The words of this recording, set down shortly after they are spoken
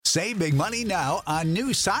Save big money now on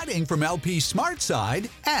new siding from LP SmartSide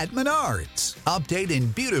at Menards. Update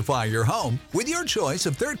and beautify your home with your choice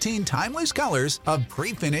of 13 timeless colors of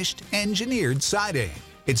pre-finished engineered siding.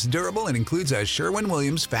 It's durable and includes a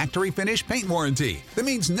Sherwin-Williams factory finish paint warranty that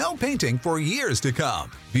means no painting for years to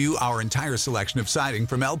come. View our entire selection of siding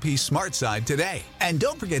from LP SmartSide today. And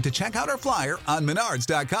don't forget to check out our flyer on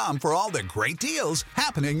Menards.com for all the great deals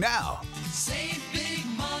happening now. Save big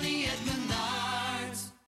money at Menards.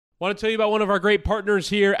 Want to tell you about one of our great partners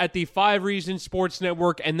here at the 5 Reasons Sports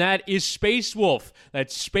Network, and that is Space Wolf.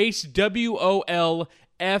 That's Space WOLFF.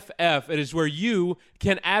 It is where you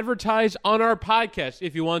can advertise on our podcast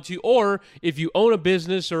if you want to, or if you own a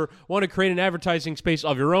business or want to create an advertising space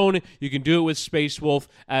of your own, you can do it with Space Wolf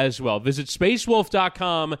as well. Visit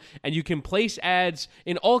spacewolf.com and you can place ads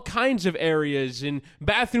in all kinds of areas, in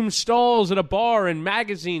bathroom stalls, at a bar, in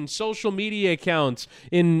magazines, social media accounts,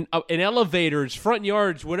 in elevators, front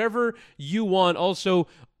yards, whatever you want. Also,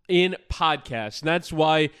 in podcasts. And that's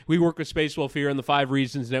why we work with Space Wolf here on the 5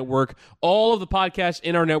 Reasons Network. All of the podcasts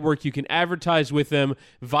in our network, you can advertise with them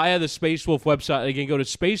via the Space Wolf website. Again, go to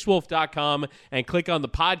spacewolf.com and click on the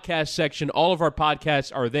podcast section. All of our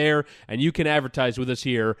podcasts are there, and you can advertise with us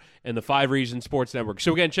here in the 5 Reasons Sports Network.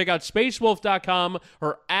 So again, check out spacewolf.com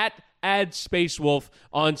or at @SpaceWolf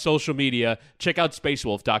on social media. Check out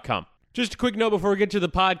spacewolf.com. Just a quick note before we get to the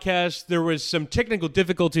podcast, there was some technical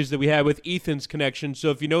difficulties that we had with Ethan's connection. So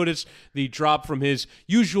if you notice the drop from his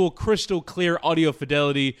usual crystal clear audio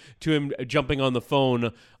fidelity to him jumping on the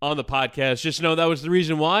phone on the podcast, just know that was the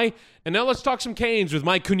reason why. And now let's talk some Canes with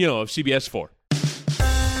Mike Cugnot of CBS 4.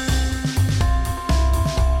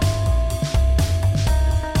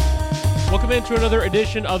 Welcome into another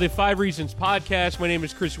edition of the 5 Reasons Podcast. My name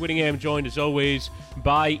is Chris Whittingham, joined as always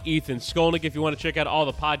by Ethan Skolnick. If you want to check out all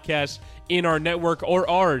the podcasts in our network or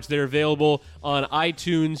ours, they're available on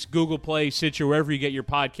iTunes, Google Play, Stitcher, wherever you get your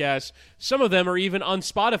podcasts. Some of them are even on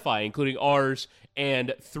Spotify, including ours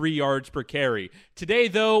and 3 yards per carry. Today,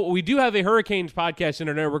 though, we do have a Hurricanes podcast in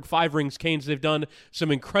our network, 5 Rings Canes. They've done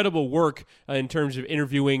some incredible work in terms of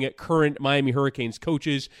interviewing current Miami Hurricanes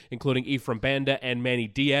coaches, including Ephraim Banda and Manny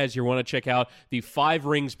Diaz. You want to check out the 5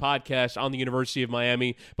 Rings podcast on the University of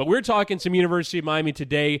Miami. But we're talking some University of Miami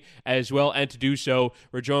today as well, and to do so,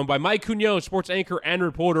 we're joined by Mike Cugnot, sports anchor and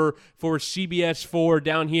reporter for CBS 4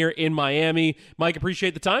 down here in Miami. Mike,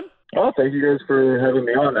 appreciate the time. Oh, thank you guys for having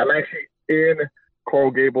me on. I'm actually in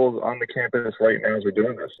Coral Gables on the campus right now as we're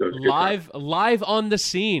doing this. So live on the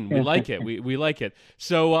scene. We like it. We like it.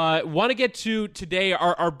 So want to get to today.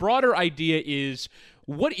 Our broader idea is,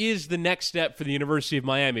 what is the next step for the University of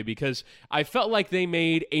Miami? Because I felt like they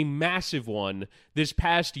made a massive one this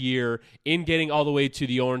past year in getting all the way to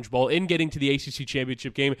the Orange Bowl, in getting to the ACC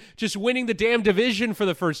Championship game. Just winning the damn division for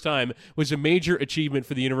the first time was a major achievement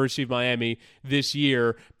for the University of Miami this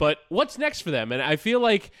year. But what's next for them? And I feel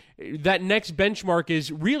like that next benchmark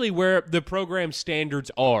is really where the program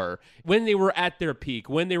standards are. When they were at their peak,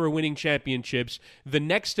 when they were winning championships, the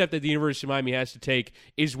next step that the University of Miami has to take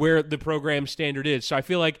is where the program standard is. So I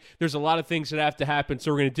feel like there's a lot of things that have to happen.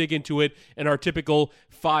 So we're going to dig into it in our typical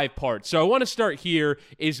 5 parts. So I want to start here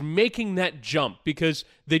is making that jump, because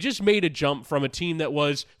they just made a jump from a team that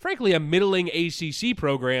was, frankly, a middling ACC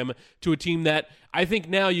program to a team that I think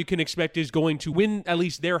now you can expect is going to win at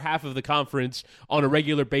least their half of the conference on a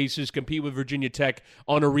regular basis, compete with Virginia Tech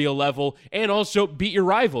on a real level, and also beat your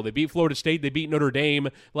rival. They beat Florida State. They beat Notre Dame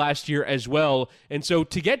last year as well. And so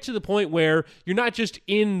to get to the point where you're not just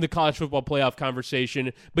in the college football playoff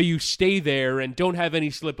conversation, but you stay there and don't have any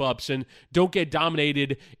slip-ups and don't get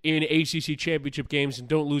dominated in ACC championship games and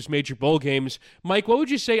don't lose major bowl games. Mike, what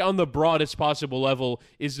would you say on the broadest possible level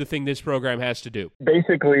is the thing this program has to do?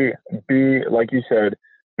 Basically, be, like you said,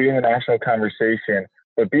 be in the national conversation,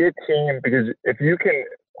 but be a team, because if you can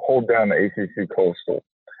hold down the ACC Coastal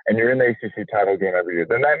and you're in the ACC title game every year,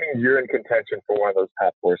 then that means you're in contention for one of those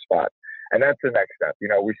top 4 spots. And that's the next step. You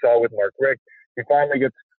know, we saw with Mark Richt, he finally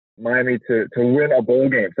gets Miami to win a bowl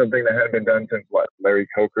game, something that hadn't been done since, Larry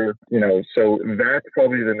Coker. You know, so that's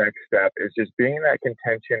probably the next step, is just being in that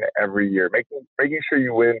contention every year, making sure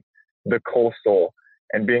you win the Coastal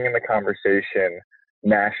and being in the conversation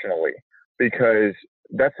nationally, because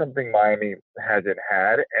that's something Miami hasn't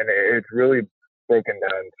had, and it's really broken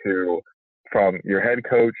down to from your head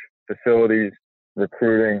coach, facilities,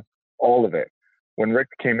 recruiting, all of it. When Rick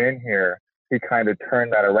came in here, he kind of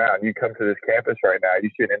turned that around. You come to this campus right now, you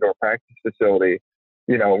see an indoor practice facility,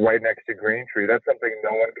 you know, right next to Greentree. That's something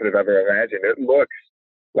no one could have ever imagined. It looks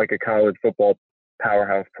like a college football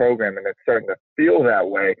powerhouse program, and it's starting to feel that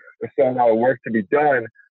way. There's still a lot of work to be done,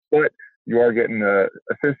 but you are getting the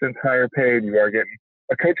assistants higher paid. You are getting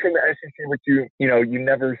a coach from the SEC, which you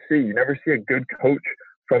never see. You never see a good coach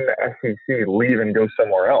from the SEC leave and go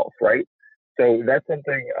somewhere else, right? So that's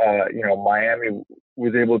something, Miami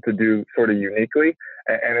was able to do sort of uniquely,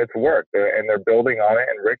 and it's worked. And they're building on it,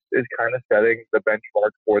 and Rick is kind of setting the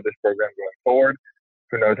benchmark for this program going forward.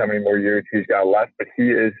 Who knows how many more years he's got left, but he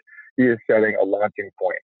is setting a launching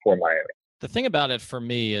point for Miami. The thing about it for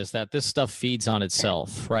me is that this stuff feeds on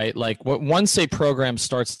itself, right? Like once a program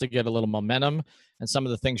starts to get a little momentum and some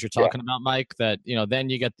of the things you're talking about, Mike, that, then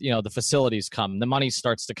you get, the facilities come, the money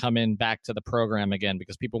starts to come in back to the program again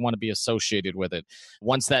because people want to be associated with it.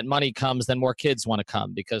 Once that money comes, then more kids want to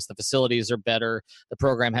come because the facilities are better. The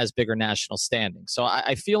program has bigger national standing. So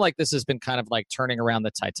I feel like this has been kind of like turning around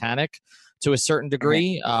the Titanic to a certain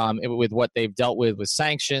degree with what they've dealt with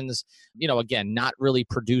sanctions, again, not really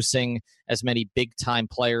producing as many big-time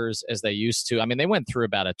players as they used to. I mean, they went through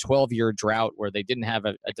about a 12-year drought where they didn't have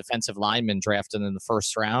a defensive lineman drafted in the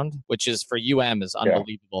first round, which is for UM is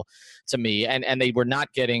unbelievable to me. And they were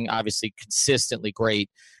not getting, obviously, consistently great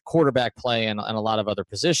quarterback play and a lot of other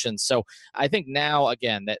positions. So I think now,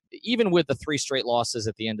 again, that even with the 3 straight losses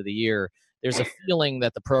at the end of the year, there's a feeling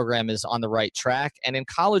that the program is on the right track. And in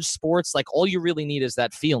college sports, like all you really need is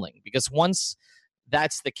that feeling, because once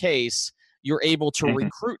that's the case, you're able to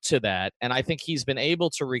recruit to that. And I think he's been able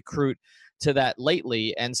to recruit to that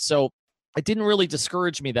lately. And so it didn't really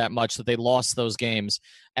discourage me that much that they lost those games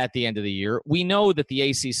at the end of the year. We know that the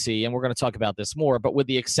ACC, and we're going to talk about this more, but with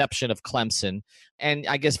the exception of Clemson and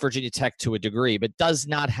I guess Virginia Tech to a degree, but does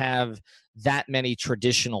not have that many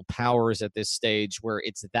traditional powers at this stage where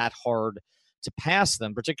it's that hard to pass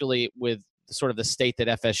them, particularly with sort of the state that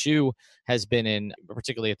FSU has been in,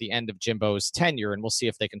 particularly at the end of Jimbo's tenure, and we'll see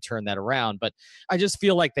if they can turn that around. But I just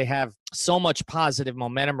feel like they have so much positive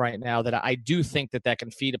momentum right now that I do think that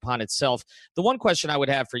can feed upon itself. The one question I would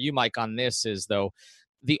have for you, Mike, on this is, though,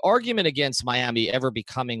 the argument against Miami ever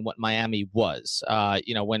becoming what Miami was,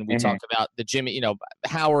 when we talked about the Jimmy,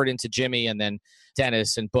 Howard into Jimmy and then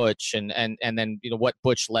Dennis and Butch and then, what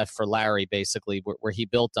Butch left for Larry, basically, where he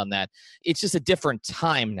built on that. It's just a different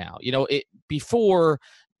time now. Before,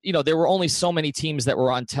 there were only so many teams that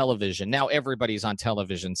were on television. Now everybody's on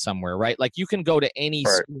television somewhere, right? Like you can go to any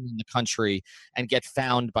school in the country and get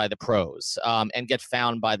found by the pros and get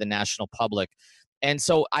found by the national public. And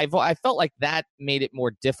so I felt like that made it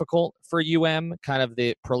more difficult for UM, kind of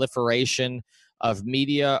the proliferation of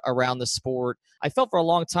media around the sport. I felt for a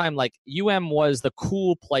long time like UM was the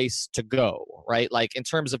cool place to go, right? Like in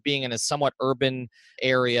terms of being in a somewhat urban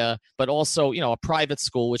area, but also, a private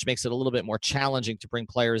school, which makes it a little bit more challenging to bring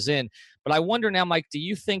players in. But I wonder now, Mike, do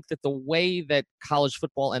you think that the way that college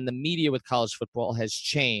football and the media with college football has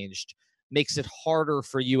changed makes it harder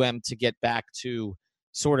for UM to get back to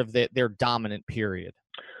sort of their dominant period?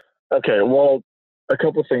 Okay, well, a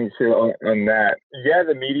couple things here on that. Yeah,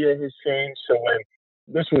 the media has changed. So when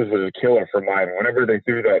this was a killer for Miami, whenever they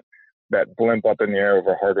threw that blimp up in the air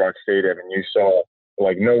over Hard Rock Stadium, and you saw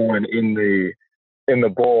like no one in the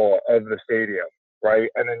bowl of the stadium, right?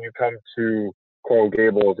 And then you come to Coral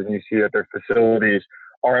Gables and you see that their facilities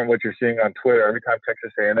aren't what you're seeing on Twitter. Every time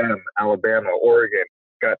Texas A&M, Alabama, Oregon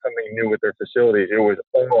got something new with their facilities, it was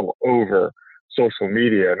all over social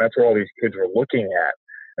media, and that's where all these kids were looking at.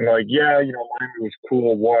 And like, Miami was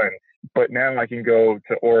cool once, but now I can go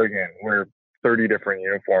to Oregon, wear 30 different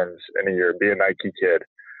uniforms in a year, be a Nike kid.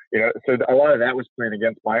 So a lot of that was playing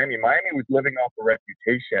against Miami. Miami was living off a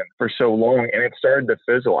reputation for so long, and it started to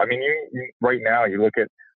fizzle. I mean, you right now, you look at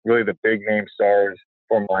really the big name stars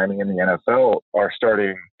for Miami in the NFL are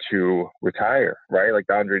starting to retire, right? Like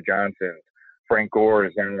Andre Johnson, Frank Gore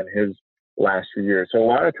is now in his last few years. So a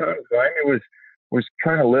lot of times Miami was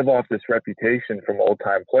trying to live off this reputation from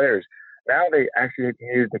old-time players. Now they actually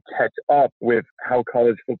needed to catch up with how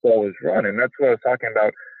college football is run. And that's what I was talking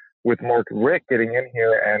about with Mark Richt getting in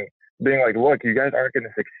here and being like, look, you guys aren't going to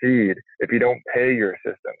succeed if you don't pay your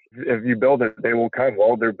assistants. If you build it, they will come.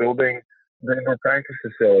 Well, they're building the indoor practice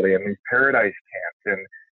facility and these paradise camps. And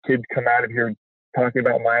kids come out of here talking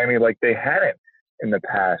about Miami like they hadn't in the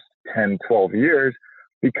past 10, 12 years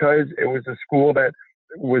because it was a school that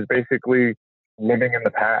was basically living in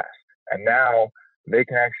the past, and now they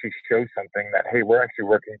can actually show something that, hey, we're actually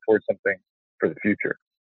working towards something for the future.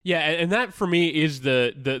 Yeah, and that for me is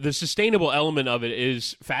the sustainable element of it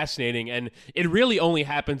is fascinating, and it really only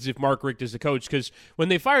happens if Mark Richt is the coach, because when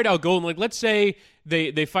they fired Al Golden, like let's say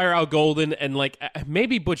they fire out Golden, and like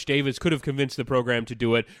maybe Butch Davis could have convinced the program to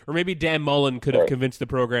do it, or maybe Dan Mullen could have convinced the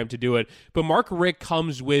program to do it. But Mark Richt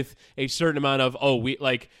comes with a certain amount of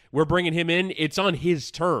we're bringing him in. It's on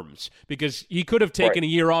his terms, because he could have taken a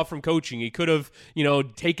year off from coaching. He could have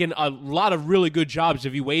taken a lot of really good jobs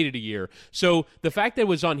if he waited a year. So the fact that it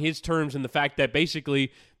was on his terms, and the fact that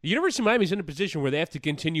basically the University of Miami is in a position where they have to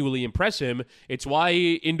continually impress him. It's why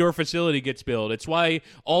indoor facility gets built. It's why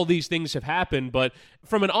all these things have happened. But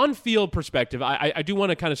from an on-field perspective, I do want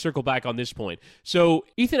to kind of circle back on this point. So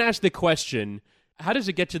Ethan asked the question, how does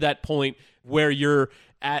it get to that point where you're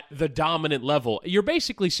at the dominant level? You're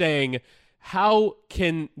basically saying, how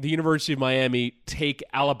can the University of Miami take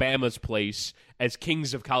Alabama's place as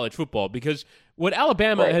kings of college football? Because what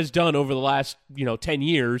Alabama has done over the last 10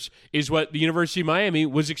 years is what the University of Miami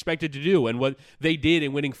was expected to do, and what they did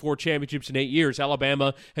in winning 4 championships in 8 years.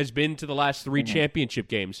 Alabama has been to the last 3 championship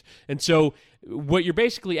games. And so what you're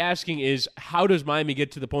basically asking is, how does Miami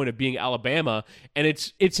get to the point of being Alabama? And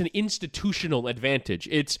it's an institutional advantage.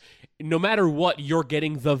 It's no matter what, you're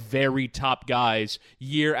getting the very top guys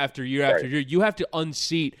year after year after year. You have to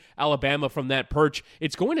unseat Alabama from that perch.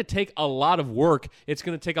 It's going to take a lot of work. It's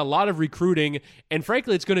going to take a lot of recruiting. And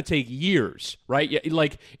frankly, it's going to take years, right?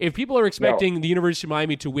 Like, if people are expecting the University of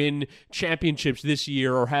Miami to win championships this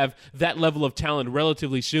year or have that level of talent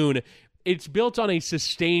relatively soon, it's built on a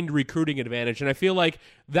sustained recruiting advantage. And I feel like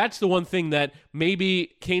that's the one thing that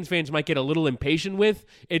maybe Canes fans might get a little impatient with.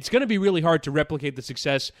 It's going to be really hard to replicate the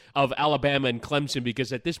success of Alabama and Clemson,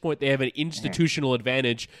 because at this point they have an institutional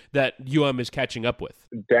advantage that is catching up with.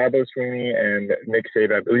 Dabo Swinney and Nick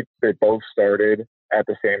Saban, I believe they both started at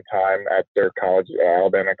the same time at their college,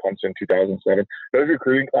 Alabama and Clemson, 2007. Those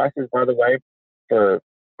recruiting classes, by the way, for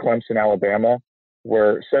Clemson, Alabama,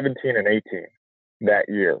 were 17 and 18. That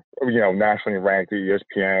year, nationally ranked,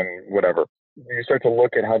 ESPN, whatever. You start to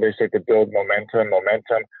look at how they start to build momentum.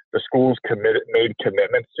 The schools made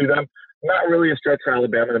commitments to them. Not really a stretch for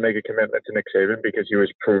Alabama to make a commitment to Nick Saban, because he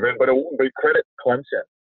was proven, but credit Clemson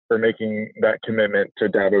for making that commitment to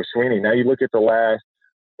Dabo Swinney. Now you look at the last,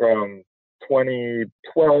 from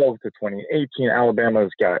 2012 to 2018,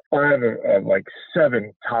 Alabama's got 5 of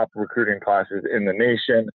 7 top recruiting classes in the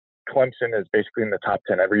nation. Clemson is basically in the top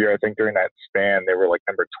 10 every year. I think during that span, they were like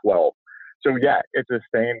number 12. So, yeah, it's a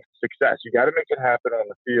sustained success. You got to make it happen on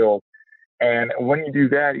the field. And when you do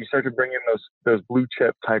that, you start to bring in those blue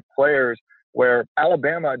chip type players, where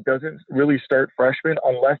Alabama doesn't really start freshmen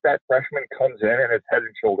unless that freshman comes in and is head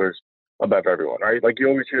and shoulders above everyone, right? Like, you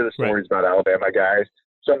always hear the stories about Alabama guys,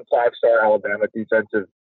 some 5-star Alabama defensive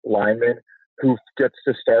lineman who gets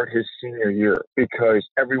to start his senior year because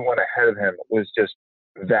everyone ahead of him was just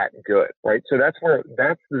that good, right? So that's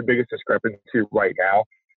the biggest discrepancy right now.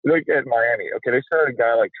 Look at Miami. Okay, they started a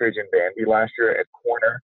guy like Trajan Bandy last year at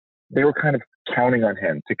corner. They were kind of counting on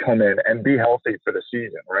him to come in and be healthy for the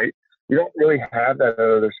season, right? You don't really have that at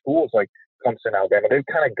other schools like Clemson, Alabama. They've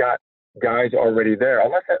kind of got guys already there.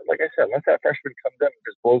 Unless that freshman comes in and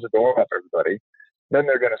just blows the door off everybody, then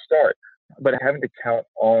they're going to start. But having to count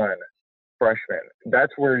on freshmen,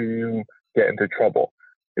 that's where you get into trouble.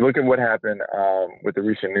 You look at what happened with the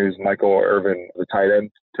recent news, Michael Irvin, the tight end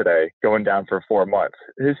today, going down for 4 months.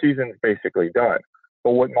 His season's basically done.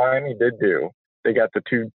 But what Miami did do, they got the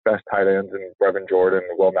 2 best tight ends in Brevin Jordan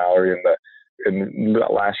and Will Mallory in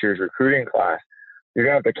last year's recruiting class. You're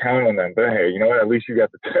going to have to count on them. But, hey, you know what? At least you got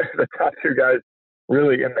the top 2 guys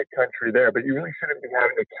really in the country there. But you really shouldn't be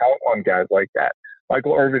having to count on guys like that.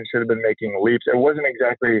 Michael Irvin should have been making leaps. It wasn't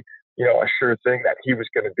exactly, a sure thing that he was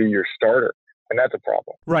going to be your starter. And that's a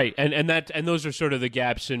problem. Right. And those are sort of the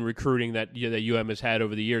gaps in recruiting that has had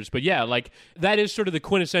over the years. But yeah, like, that is sort of the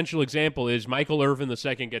quintessential example is Michael Irvin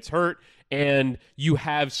II gets hurt, and you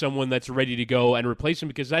have someone that's ready to go and replace him,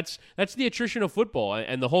 because that's the attrition of football.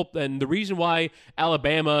 And the reason why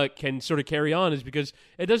Alabama can sort of carry on is because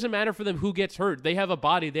it doesn't matter for them who gets hurt. They have a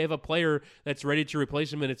body, they have a player that's ready to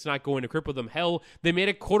replace him, and it's not going to cripple them. Hell, they made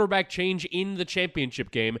a quarterback change in the championship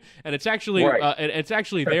game, and it's actually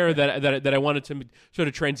there that I wanted to sort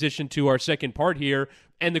of transition to our second part here.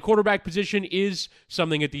 And the quarterback position is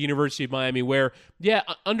something at the University of Miami where,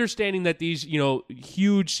 understanding that these,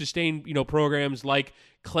 huge sustained, programs like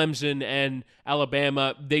Clemson and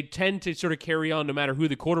Alabama, they tend to sort of carry on no matter who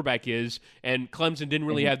the quarterback is. And Clemson didn't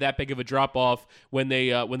really have that big of a drop off when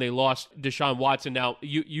they lost Deshaun Watson. Now,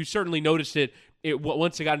 you certainly noticed it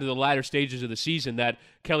once they got into the latter stages of the season that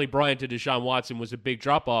Kelly Bryant to Deshaun Watson was a big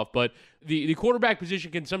drop-off, but the quarterback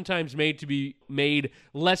position can sometimes be made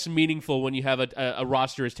less meaningful when you have a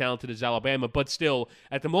roster as talented as Alabama, but still,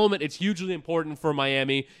 at the moment, it's hugely important for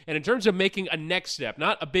Miami. And in terms of making a next step,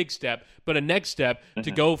 not a big step, but a next step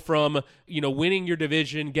to go from, winning your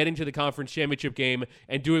division, getting to the conference championship game,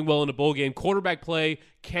 and doing well in a bowl game, quarterback play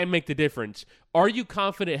can make the difference. Are you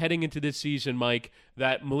confident heading into this season, Mike,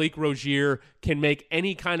 that Malik Rozier can make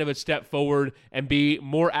any kind of a step forward and be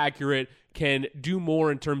more accurate, can do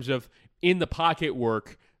more in terms of in the pocket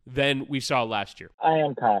work than we saw last year? I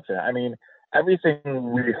am confident. I mean, everything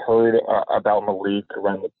we heard about Malik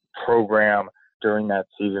around the program during that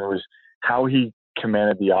season was how he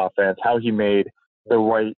commanded the offense, how he made the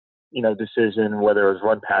right, decision, whether it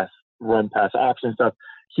was run pass option stuff.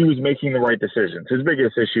 He was making the right decisions. His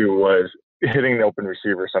biggest issue was hitting the open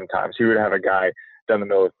receiver sometimes. He would have a guy down the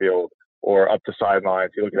middle of the field or up the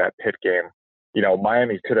sidelines. You look at that Pitt game,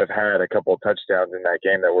 Miami could have had a couple of touchdowns in that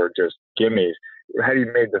game that were just gimmies had he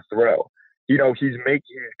made the throw. He's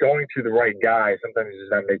going to the right guy. Sometimes he's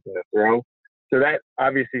just not making the throw. So that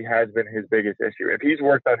obviously has been his biggest issue. If he's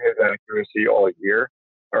worked on his accuracy all year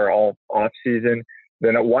or all off season,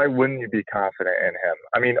 then why wouldn't you be confident in him?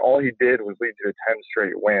 I mean, all he did was lead you to 10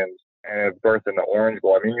 straight wins and a berth in the Orange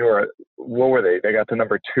Bowl. I mean, what were they? They got to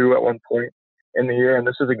number 2 at one point in the year, and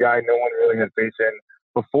this is a guy no one really had faced in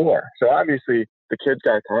before. So obviously the kid's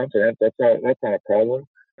got confidence. That's not a problem.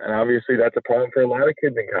 And obviously that's a problem for a lot of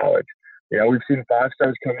kids in college. We've seen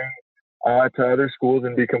 5-stars come in to other schools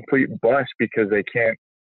and be complete bust because they can't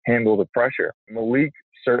handle the pressure. Malik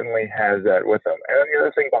certainly has that with him. And the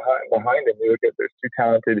other thing behind him, you look at there's 2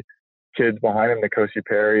 talented kids behind him, N'Kosi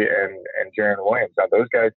Perry and Jaron Williams. Now those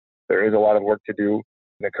guys, there is a lot of work to do.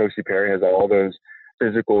 N'Kosi Perry has all those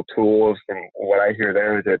physical tools. From what I hear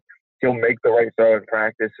there is that he'll make the right throw in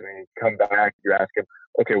practice and then come back. You ask him,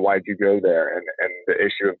 okay, why'd you go there? And the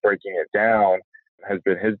issue of breaking it down has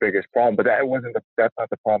been his biggest problem. But that's not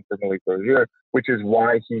the problem for Malik Rozier, which is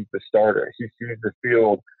why he's the starter. He sees the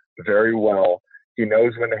field very well. He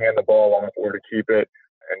knows when to hand the ball off or to keep it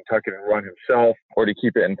and tuck it and run himself, or to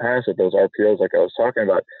keep it and pass it, those RPOs like I was talking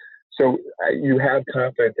about. So you have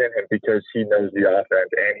confidence in him because he knows the offense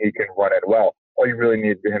and he can run it well. All you really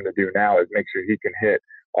need him to do now is make sure he can hit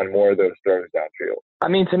on more of those throws downfield. I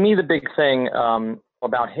mean, to me, the big thing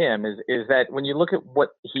about him is that when you look at what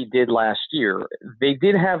he did last year, they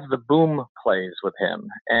did have the boom plays with him.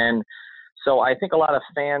 And so I think a lot of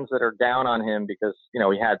fans that are down on him because, he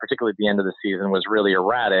had, particularly at the end of the season, was really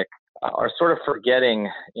erratic, are sort of forgetting,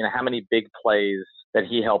 how many big plays that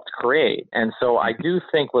he helped create. And so I do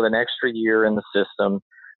think with an extra year in the system,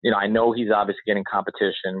 I know he's obviously getting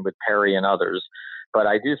competition with Perry and others, but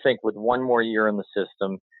I do think with one more year in the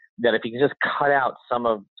system, that if he can just cut out some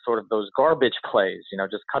of sort of those garbage plays,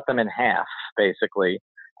 just cut them in half, basically,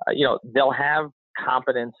 they'll have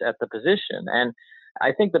competence at the position. And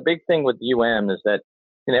I think the big thing with is that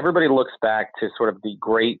everybody looks back to sort of the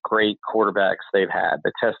great quarterbacks they've had,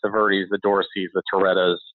 the Testaverdes, the Dorseys, the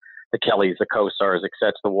Torettas, the Kellys, the Kosars, et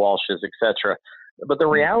cetera, the Walshes, et cetera. But the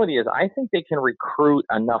reality is I think they can recruit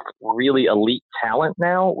enough really elite talent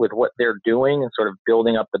now with what they're doing and sort of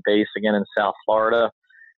building up the base again in South Florida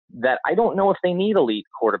that I don't know if they need elite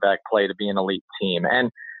quarterback play to be an elite team. And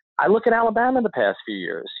I look at Alabama the past few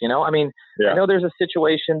years, I know there's a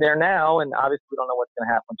situation there now, and obviously we don't know what's going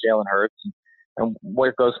to happen with Jalen Hurts and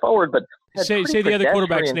what goes forward, but say the other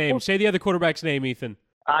quarterback's name. Say the other quarterback's name, Ethan.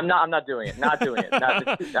 I'm not doing it. Not doing it.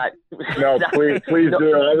 No, please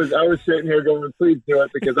do it. I was sitting here going, please do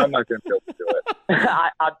it, because I'm not going to be able to do it.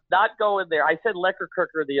 I'm not going there. I said Lecker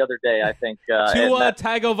Kirker the other day, I think. Tua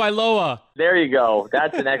Tagovailoa. There you go.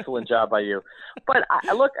 That's an excellent job by you. But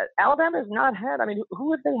look, Alabama has not had. I mean,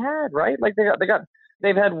 who have they had? Right? Like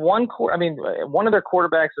they've had one. One of their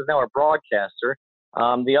quarterbacks is now a broadcaster.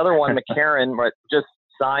 The other one, McCarron, just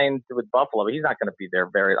signed with Buffalo, but he's not going to be there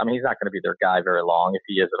he's not going to be their guy very long if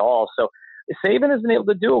he is at all. So Saban has been able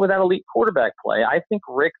to do it without elite quarterback play. I think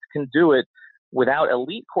Rick can do it without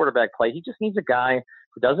elite quarterback play. He just needs a guy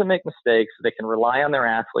who doesn't make mistakes. They can rely on their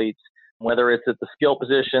athletes, whether it's at the skill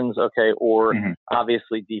positions, or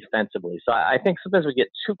obviously defensively. So I think sometimes we get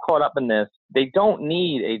too caught up in this. They don't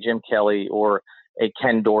need a Jim Kelly or a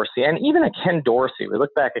Ken Dorsey, and even a Ken Dorsey. We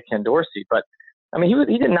look back at Ken Dorsey, but I mean,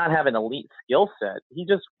 he did not have an elite skill set. He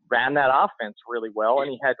just ran that offense really well,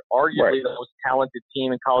 and he had arguably the most talented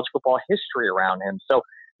team in college football history around him. So,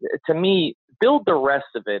 to me, build the rest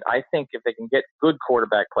of it. I think if they can get good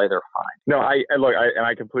quarterback play, they're fine. No,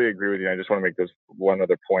 I completely agree with you. I just want to make this one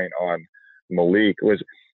other point on Malik. Was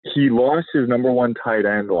he lost his number one tight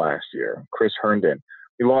end last year, Chris Herndon.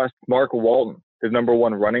 He lost Mark Walton his number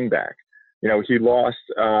one running back. He lost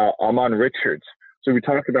Amon Richards. So we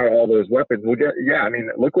talked about all those weapons.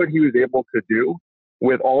 Look what he was able to do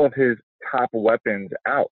with all of his top weapons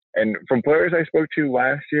out. And from players I spoke to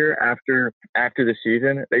last year after the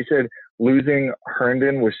season, they said losing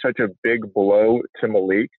Herndon was such a big blow to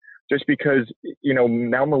Malik, just because,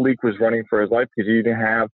 now Malik was running for his life because he didn't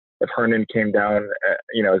have, if Herndon came down, as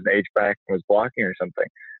an H-back and was blocking or something.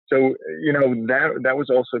 So, that was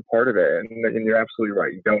also part of it. And you're absolutely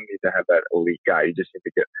right. You don't need to have that elite guy. You just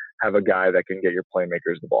need to have a guy that can get your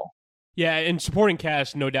playmakers the ball. Yeah, and supporting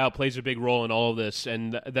cast, no doubt, plays a big role in all of this,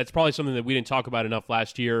 and that's probably something that we didn't talk about enough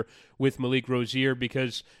last year with Malik Rozier,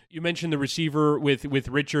 because you mentioned the receiver with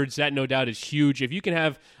Richards. That, no doubt, is huge. If you can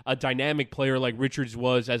have a dynamic player like Richards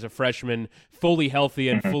was as a freshman, fully healthy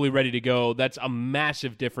and fully ready to go, that's a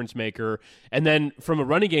massive difference maker. And then from a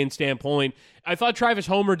running game standpoint, I thought Travis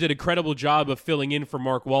Homer did a credible job of filling in for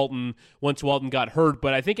Mark Walton once Walton got hurt,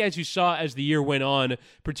 but I think as you saw as the year went on,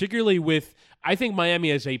 particularly with, I think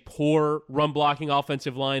Miami has a poor run-blocking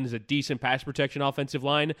offensive line, is a decent pass protection offensive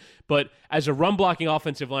line, but as a run-blocking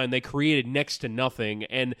offensive line, they created next to nothing,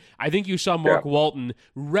 and I think you saw Mark Walton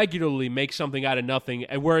regularly make something out of nothing,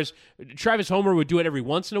 and whereas Travis Homer would do it every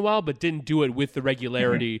once in a while, but didn't do it with the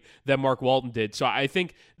regularity that Mark Walton did. So I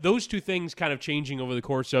think those two things kind of changing over the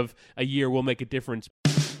course of a year will make a difference.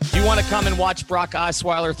 If you want to come and watch Brock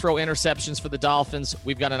Osweiler throw interceptions for the Dolphins,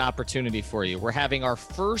 we've got an opportunity for you. We're having our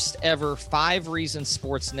first ever 5 Reasons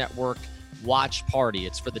Sports Network watch party.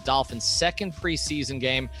 It's for the Dolphins' second preseason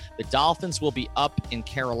game. The Dolphins will be up in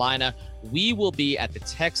Carolina. We will be at the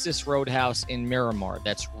Texas Roadhouse in Miramar.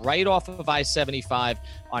 That's right off of I-75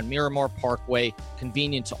 on Miramar Parkway,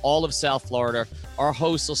 convenient to all of South Florida. Our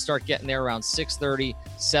hosts will start getting there around 6:30,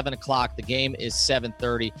 7 o'clock. The game is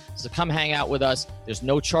 7:30. So come hang out with us. There's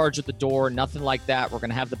no charge at the door, nothing like that. We're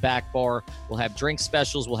going to have the back bar. We'll have drink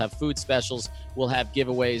specials. We'll have food specials. We'll have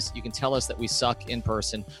giveaways. You can tell us that we suck in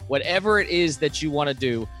person. Whatever it is that you want to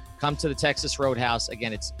do, come to the Texas Roadhouse.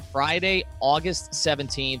 Again, it's Friday, August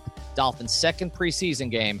 17th, Dolphins' second preseason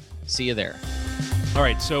game. See you there. All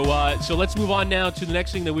right, so let's move on now to the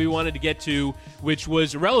next thing that we wanted to get to, which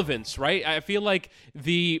was relevance, right? I feel like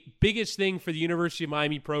the biggest thing for the University of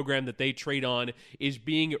Miami program that they trade on is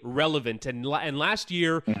being relevant. And last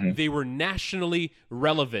year, they were nationally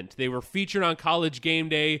relevant. They were featured on College Game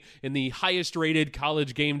Day in the highest-rated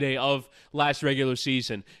College Game Day of last regular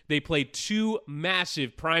season. They played 2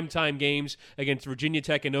 massive primetime games against Virginia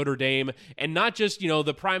Tech and Notre Dame, and not just,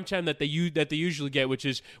 the primetime that they usually get, which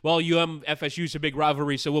is, well, FSU is a big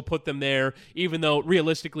rivalry, so we'll put them there, even though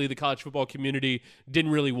realistically the college football community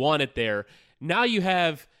didn't really want it there. Now you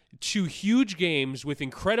have 2 huge games with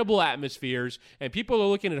incredible atmospheres, and people are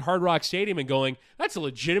looking at Hard Rock Stadium and going, that's a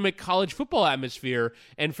legitimate college football atmosphere.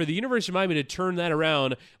 And for the University of Miami to turn that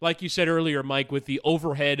around, like you said earlier, Mike, with the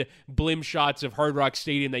overhead blim shots of Hard Rock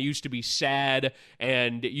Stadium that used to be sad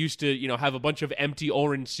and used to, have a bunch of empty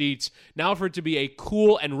orange seats, now for it to be a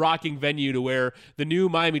cool and rocking venue to where the new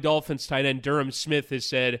Miami Dolphins tight end Durham Smith has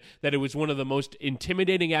said that it was one of the most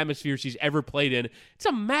intimidating atmospheres he's ever played in. It's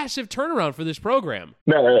a massive turnaround for this program.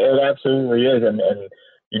 No, it absolutely is. And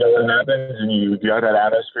what happens, and you got that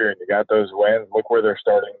atmosphere and you got those wins. Look where they're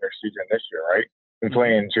starting their season this year, right? They're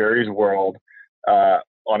playing Jerry's World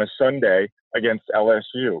on a Sunday against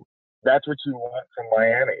LSU. That's what you want from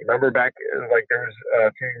Miami. Remember back, there was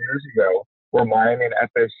a few years ago where Miami and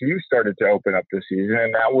FSU started to open up the season,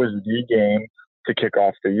 and that was the game to kick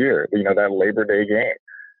off the year, that Labor Day game.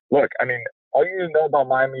 Look, all you need to know about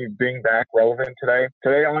Miami being back relevant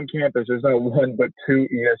today on campus, there's not 1 but 2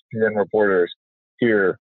 ESPN reporters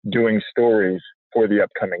here doing stories for the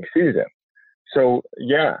upcoming season. So,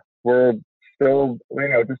 yeah, we're still,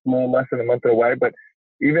 just a little less than a month away, but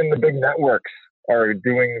even the big networks are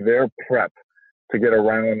doing their prep to get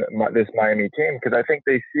around this Miami team, because I think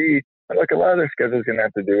they see, like, a lot of their schedule is going to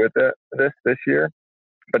have to do with this year,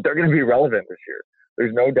 but they're going to be relevant this year.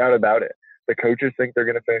 There's no doubt about it. The coaches think they're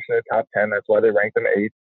going to finish in the top 10. That's why they ranked them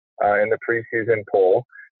 8th in the preseason poll.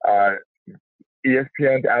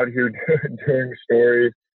 ESPN's out here doing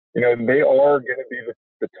stories. They are going to be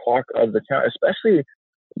the talk of the town, especially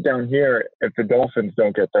down here if the Dolphins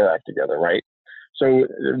don't get their act together, right? So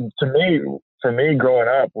for me growing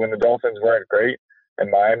up, when the Dolphins weren't great and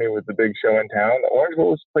Miami was the big show in town, the Orange Bowl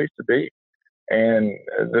was the place to be. And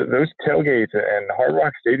those tailgates and Hard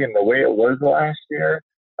Rock Stadium, the way it was last year,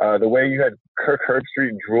 the way you had Kirk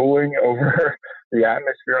Herbstreit drooling over the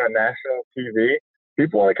atmosphere on national TV,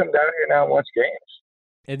 people want to come down here now and watch games.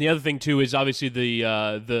 And the other thing, too, is obviously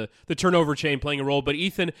the turnover chain playing a role. But,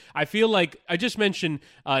 Ethan, I feel like I just mentioned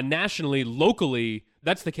nationally, locally,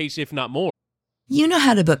 that's the case, if not more. You know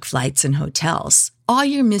how to book flights and hotels. All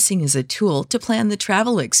you're missing is a tool to plan the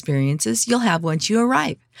travel experiences you'll have once you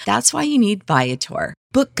arrive. That's why you need Viator.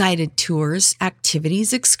 Book guided tours,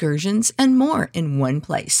 activities, excursions, and more in one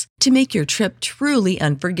place to make your trip truly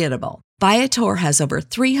unforgettable. Viator has over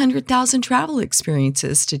 300,000 travel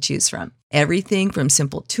experiences to choose from. Everything from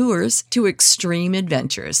simple tours to extreme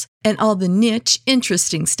adventures and all the niche,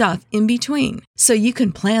 interesting stuff in between. So you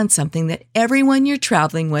can plan something that everyone you're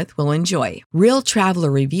traveling with will enjoy. Real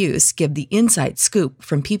traveler reviews give the inside scoop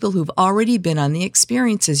from people who've already been on the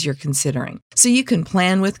experiences you're considering. So you can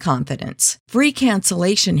plan with confidence. Free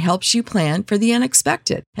cancellation helps you plan for the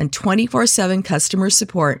unexpected. And 24/7 customer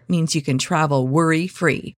support means you can travel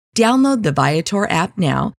worry-free. Download the Viator app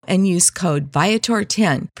now and use code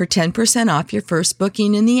Viator10 for 10% off your first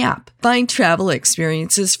booking in the app. Find travel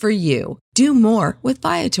experiences for you. Do more with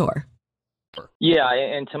Viator. Yeah,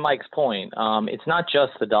 and to Mike's point, it's not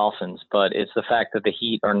just the Dolphins, but it's the fact that the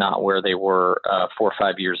Heat are not where they were 4 or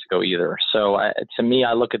 5 years ago either. So to me,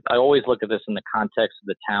 I always look at this in the context of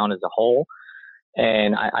the town as a whole.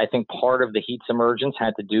 And I think part of the Heat's emergence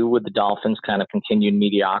had to do with the Dolphins' kind of continued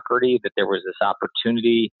mediocrity, that there was this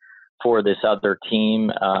opportunity for this other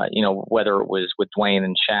team, whether it was with Dwayne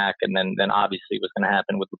and Shaq, and then obviously it was going to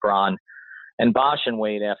happen with LeBron and Bosh and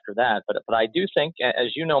Wade after that. But I do think,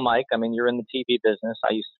 as you know, Mike, I mean, you're in the TV business.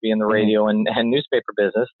 I used to be in the radio and newspaper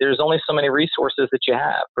business. There's only so many resources that you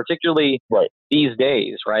have, particularly these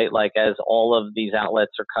days, right? Like as all of these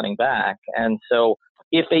outlets are cutting back. And so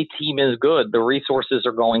if a team is good, the resources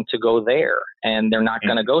are going to go there and they're not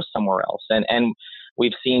going to go somewhere else. And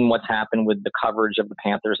we've seen what's happened with the coverage of the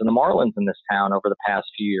Panthers and the Marlins in this town over the past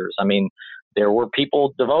few years. I mean, there were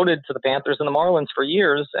people devoted to the Panthers and the Marlins for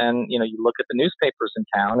years. And, you look at the newspapers in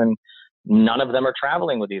town and none of them are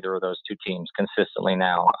traveling with either of those two teams consistently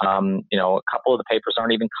now. A couple of the papers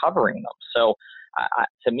aren't even covering them. So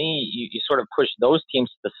to me, you sort of push those teams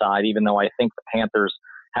to the side, even though I think the Panthers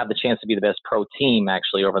have the chance to be the best pro team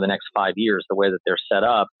actually over the next 5 years, the way that they're set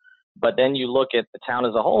up. But then you look at the town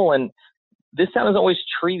as a whole, and this town has always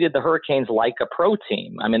treated the Hurricanes like a pro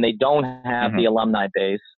team. I mean, they don't have the alumni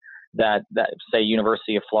base that say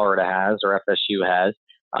University of Florida has or FSU has.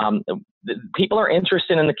 People are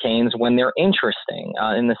interested in the Canes when they're interesting,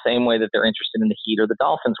 in the same way that they're interested in the Heat or the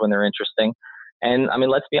Dolphins when they're interesting. And I mean,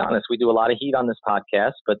 let's be honest, we do a lot of Heat on this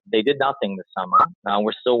podcast, but they did nothing this summer.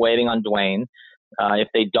 We're still waiting on Dwayne. If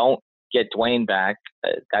they don't get Dwayne back,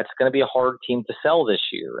 that's going to be a hard team to sell this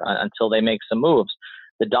year until they make some moves.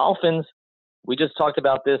 The Dolphins, we just talked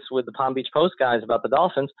about this with the Palm Beach Post guys about the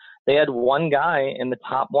Dolphins. They had one guy in the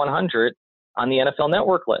top 100 on the NFL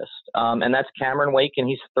Network list, and that's Cameron Wake, and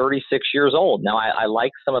he's 36 years old. Now, I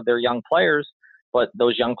like some of their young players, but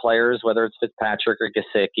those young players, whether it's Fitzpatrick or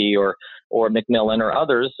Gesicki or McMillan or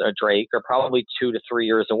others, Drake, are probably 2 to 3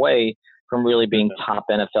 years away from really being top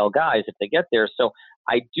NFL guys if they get there. So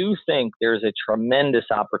I do think there's a tremendous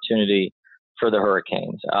opportunity for the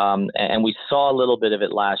Hurricanes. And we saw a little bit of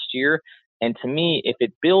it last year. And to me, if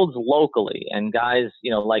it builds locally and guys,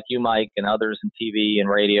 like you, Mike, and others in TV and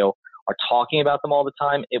radio are talking about them all the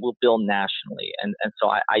time, it will build nationally. And so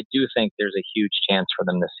I do think there's a huge chance for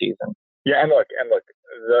them this season. Yeah, and look,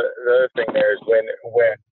 the other thing there is when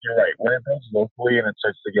you're right, when it builds locally and it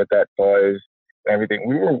starts to get that buzz and everything.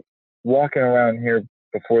 We were walking around here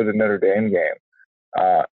before the Notre Dame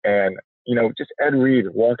game, and just Ed Reed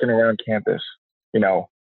walking around campus, no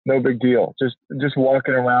big deal. Just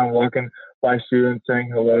walking around, walking by students, saying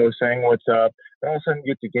hello, saying what's up. And all of a sudden,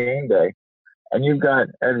 you get to game day, and you've got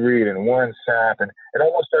Ed Reed and Warren Sapp, and it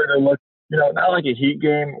almost started to look, not like a Heat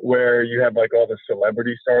game where you have like all the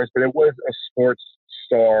celebrity stars, but it was a sports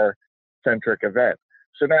star centric event.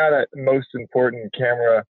 So now that most important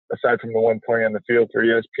camera, aside from the one playing on the field for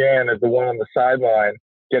ESPN, is the one on the sideline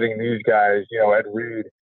getting these guys, Ed Reed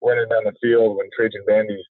running down the field when Trajan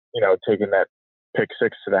Bandy's, taking that pick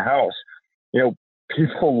six to the house.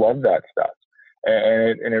 People love that stuff.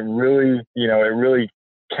 And it really, it really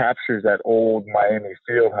captures that old Miami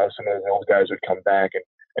feel, how some of those old guys would come back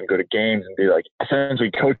and go to games and be like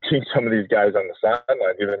essentially coaching some of these guys on the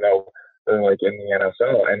sideline, even though they're like in the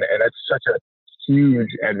NFL. And that's such a huge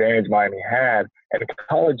advantage Miami had, and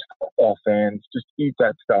college football fans just eat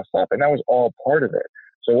that stuff up, and that was all part of it.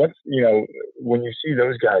 So once when you see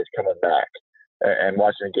those guys coming back and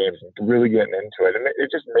watching the games and really getting into it, and it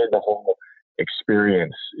just made the whole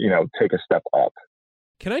experience take a step up.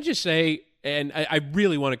 Can I just say, and I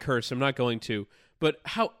really want to curse, I'm not going to, but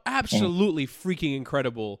how absolutely freaking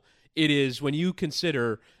incredible it is when you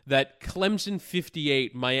consider that Clemson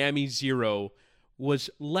 58, Miami 0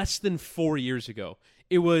 was less than 4 years ago.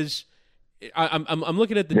 It was I'm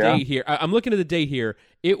looking at the date here. I'm looking at the date here.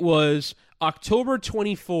 It was October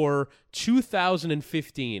 24,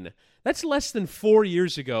 2015. That's less than 4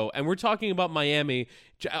 years ago, and we're talking about Miami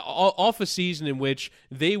off a season in which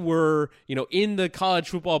they were, in the college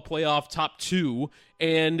football playoff top 2,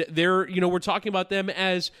 and they're, we're talking about them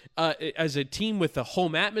as a team with a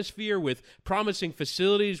home atmosphere, with promising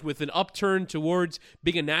facilities, with an upturn towards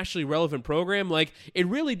being a nationally relevant program. Like, it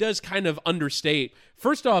really does kind of understate,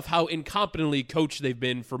 first off, how incompetently coached they've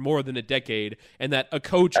been for more than a decade, and that a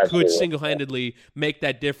coach could single-handedly make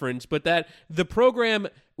that difference, but that the program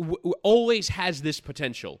always has this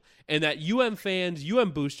potential, and that UM fans,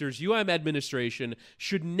 UM boosters, UM administration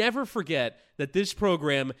should never forget that this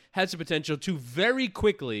program has the potential to very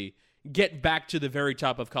quickly get back to the very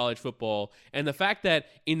top of college football. And the fact that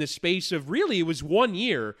in the space of really, it was 1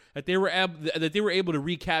 year that they were able to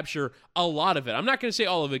recapture a lot of it. I'm not going to say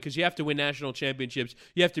all of it, because you have to win national championships.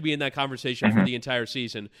 You have to be in that conversation for the entire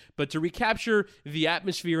season. But to recapture the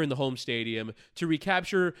atmosphere in the home stadium, to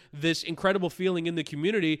recapture this incredible feeling in the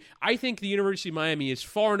community, I think the University of Miami is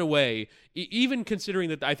far and away, even considering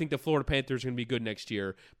that I think the Florida Panthers are going to be good next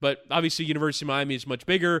year. But obviously University of Miami is much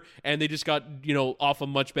bigger, and they just got, off a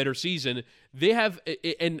much better season. They have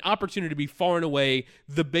an opportunity to be far and away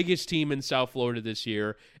the biggest team in South Florida this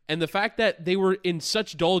year. And the fact that they were in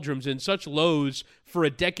such doldrums and such lows for a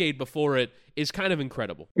decade before it is kind of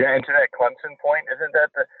incredible. Yeah, and to that Clemson point,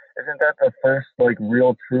 isn't that the first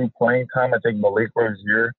real true playing time I think Malik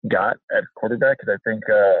Rozier got at quarterback? Because I think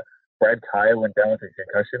Brad Tye went down with a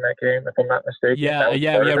concussion that game, if I'm not mistaken.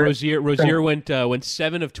 Yeah. Rozier went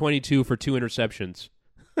 7 of 22 for 2 interceptions.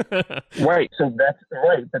 Right. So that's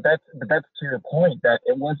right, but that's to your point, that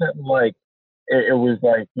it wasn't like it was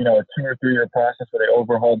a 2 or 3 year process where they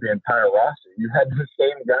overhauled the entire roster. You had the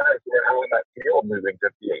same guys who were out on that field losing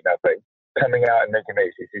 58-0, coming out and making the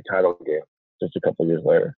ACC title game just a couple years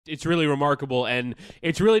later. It's really remarkable, and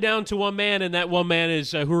it's really down to one man, and that one man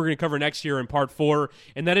is who we're going to cover next year in part 4,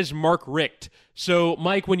 and that is Mark Richt. So,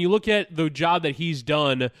 Mike, when you look at the job that he's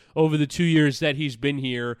done over the 2 years that he's been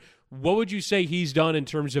here, what would you say he's done in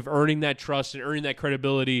terms of earning that trust and earning that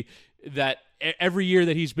credibility that every year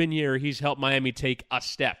that he's been here, he's helped Miami take a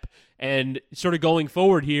step? And sort of going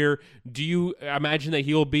forward here, do you imagine that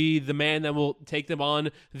he'll be the man that will take them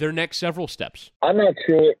on their next several steps? I'm not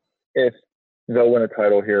sure if they'll win a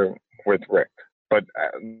title here with Richt, but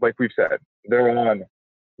like we've said, they're on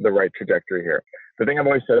the right trajectory here. The thing I've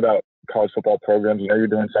always said about college football programs, you're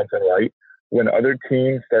doing something right when other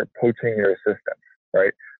teams start poaching your assistants,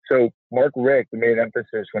 right? So Mark Richt made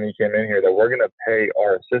emphasis when he came in here that we're going to pay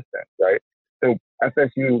our assistants, right? So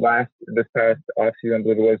FSU this past offseason, I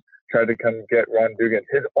believe it was, tried to come get Ron Dugan,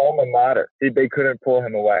 his alma mater. They couldn't pull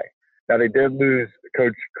him away. Now, they did lose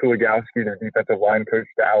Coach Kuligowski, their defensive line coach,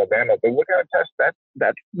 to Alabama, but look how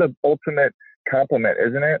that's the ultimate compliment,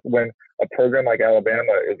 isn't it? When a program like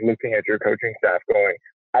Alabama is looking at your coaching staff going,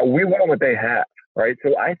 we want what they have, right?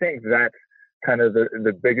 So I think that's kind of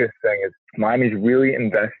the biggest thing is Miami's really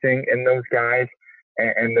investing in those guys,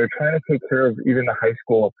 and they're trying to take care of even the high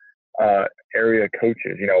school area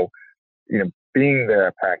coaches, being there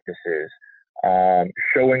at practices,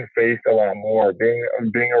 showing face a lot more, being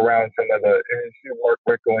around some of the Mark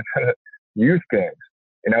Richt going to the youth games.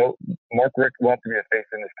 Mark Richt wants to be a face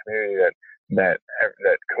in this community that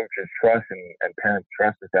coaches trust and parents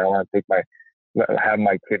trust. And say, I want to have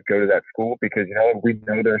my kid go to that school because we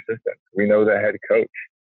know their assistants, we know the head coach.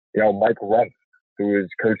 Mike Rumpf, who is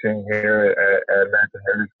coaching here at American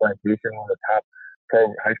Heritage Plantation, one of the top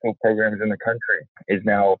high school programs in the country, is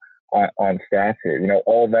now on staff here.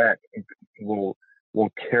 All that will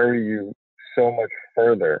carry you so much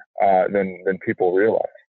further than people realize.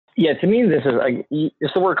 Yeah, to me, this is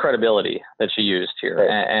it's the word credibility that you used here.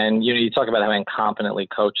 Right. And you talk about how incompetently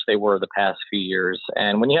coached they were the past few years.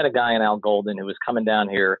 And when you had a guy in Al Golden who was coming down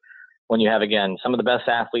here, when you have, again, some of the best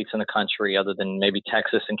athletes in the country other than maybe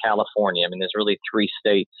Texas and California, there's really 3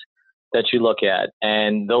 states that you look at.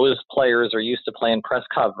 And those players are used to playing press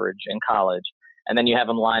coverage in college. And then you have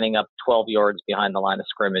them lining up 12 yards behind the line of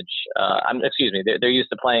scrimmage. They're used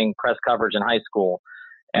to playing press coverage in high school.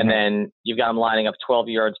 And then you've got them lining up 12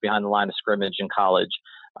 yards behind the line of scrimmage in college.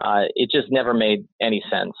 It just never made any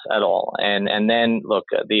sense at all. And then, look,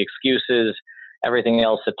 the excuses, everything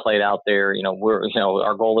else that played out there,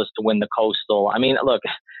 our goal is to win the Coastal. Look,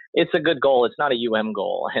 it's a good goal. It's not a UM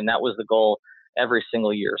goal. And that was the goal every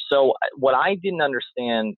single year. So what I didn't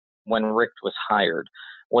understand when Richt was hired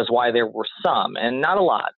was why there were some, and not a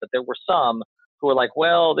lot, but there were some who were like,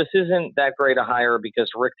 well, this isn't that great a hire because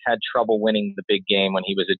Richt had trouble winning the big game when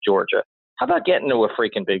he was at Georgia. how about getting to a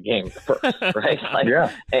freaking big game first, right? Like,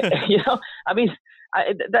 Yeah. you know, I mean,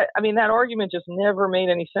 that argument just never made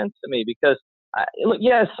any sense to me because, look,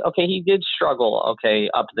 yes, okay, he did struggle, okay,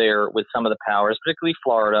 up there with some of the powers, particularly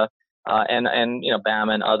Florida, and you know,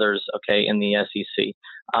 Bama and others, okay, in the SEC.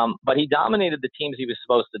 But he dominated the teams he was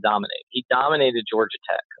supposed to dominate. He dominated Georgia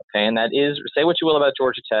Tech, okay, and that is, say what you will about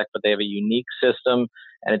Georgia Tech, but they have a unique system,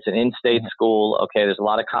 and it's an in-state school, okay, there's a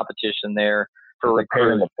lot of competition there for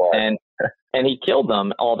recruits, and he killed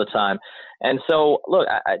them all the time. And so, look,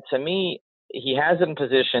 to me, he has him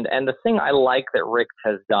positioned, and the thing I like that Rick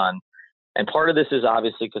has done, and part of this is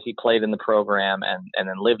obviously because he played in the program and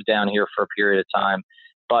then lived down here for a period of time,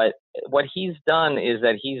 but what he's done is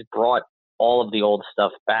that he's brought all of the old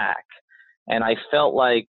stuff back. And I felt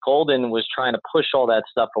like Golden was trying to push all that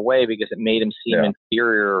stuff away because it made him seem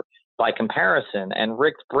inferior by comparison. And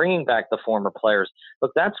Rick's bringing back the former players.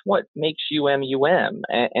 Look, that's what makes UM.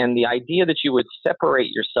 And the idea that you would separate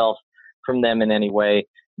yourself from them in any way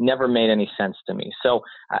never made any sense to me. So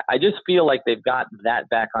I just feel like they've got that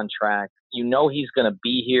back on track. You know he's going to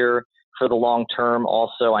be here for the long term.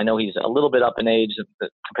 Also, I know he's a little bit up in age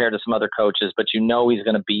compared to some other coaches, but you know he's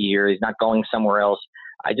going to be here. He's not going somewhere else.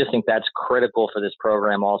 I just think that's critical for this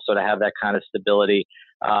program also to have that kind of stability.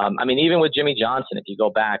 I mean, even with Jimmy Johnson, if you go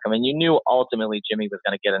back, I mean, you knew ultimately Jimmy was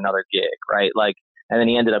going to get another gig, right? Like, and then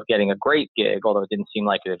he ended up getting a great gig, although it didn't seem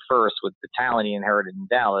like it at first with the talent he inherited in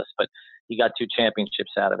Dallas, but he got 2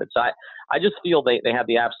 championships out of it. So I just feel they have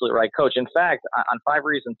the absolute right coach. In fact, on 5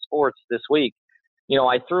 Reasons Sports this week, you know,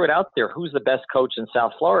 I threw it out there, who's the best coach in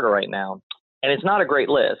South Florida right now? And it's not a great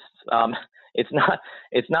list. It's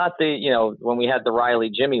not the, you know, when we had the Riley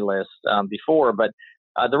Jimmy list before, but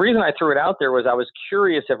the reason I threw it out there was I was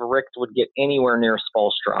curious if Rick would get anywhere near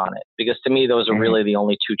Spoelstra on it, because to me, those are really the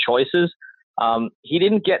only 2 choices. He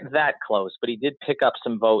didn't get that close, but he did pick up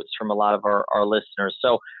some votes from a lot of our listeners.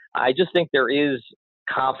 So I just think there is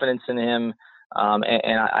confidence in him.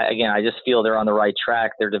 I just feel they're on the right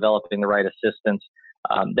track. They're developing the right assistants.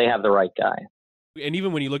 They have the right guy. And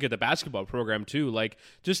even when you look at the basketball program too, like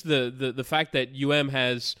just the fact that UM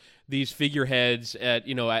has these figureheads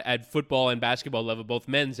at football and basketball level, both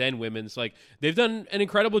men's and women's, like they've done an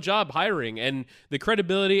incredible job hiring, and the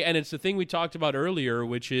credibility. And it's the thing we talked about earlier,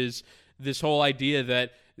 which is this whole idea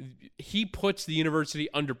that he puts the university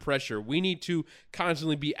under pressure. We need to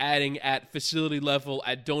constantly be adding at facility level,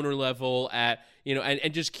 at donor level, and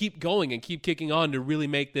just keep going and keep kicking on to really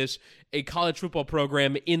make this a college football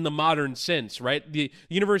program in the modern sense, right? The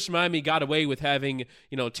University of Miami got away with having,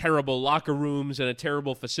 terrible locker rooms and a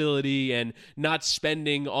terrible facility and not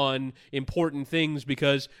spending on important things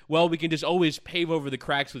because, well, we can just always pave over the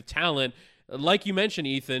cracks with talent. Like you mentioned,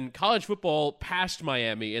 Ethan, college football passed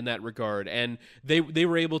Miami in that regard, and they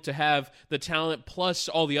were able to have the talent plus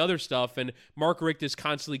all the other stuff, and Mark Richt is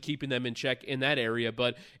constantly keeping them in check in that area.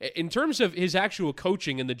 But in terms of his actual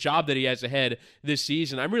coaching and the job that he has ahead this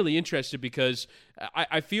season, I'm really interested because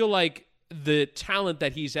I feel like the talent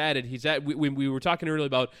that he's added, when we were talking earlier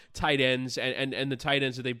about tight ends and the tight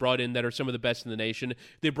ends that they brought in that are some of the best in the nation.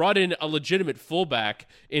 They brought in a legitimate fullback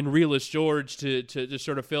in Realus George to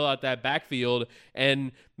sort of fill out that backfield,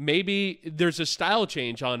 and maybe there's a style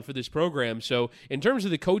change on for this program. So in terms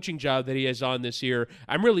of the coaching job that he has on this year,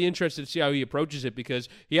 I'm really interested to see how he approaches it because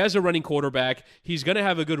he has a running quarterback. He's going to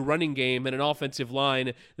have a good running game and an offensive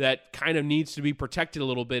line that kind of needs to be protected a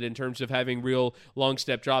little bit in terms of having real long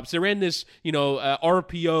step drops. They ran this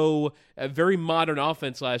RPO, a very modern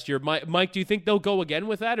offense last year. Mike, do you think they'll go again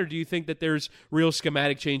with that, or do you think that there's real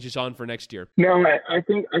schematic changes on for next year? No, I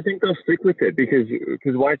think they'll stick with it because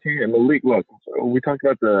why change it? Malik, look, we talked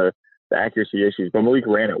about the accuracy issues, but Malik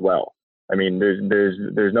ran it well. I mean,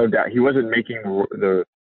 there's no doubt he wasn't making the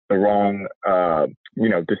wrong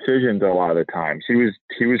decisions a lot of the times. He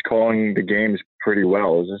was calling the games pretty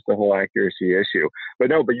well. It was just the whole accuracy issue. But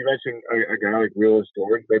you mentioned a guy like Realus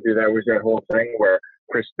George. Maybe that was that whole thing where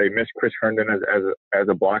they missed Chris Herndon as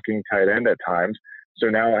a blocking tight end at times. So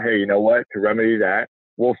now, hey, you know what? To remedy that,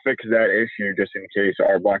 we'll fix that issue just in case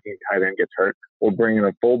our blocking tight end gets hurt. We'll bring in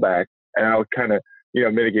a fullback, and I'll kind of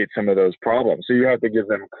mitigate some of those problems. So you have to give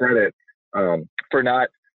them credit for not.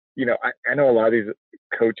 I know a lot of these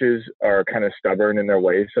coaches are kind of stubborn in their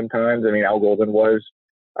ways sometimes. I mean, Al Golden was,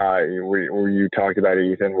 where you talked about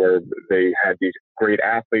it, Ethan, where they had these great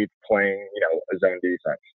athletes playing, a zone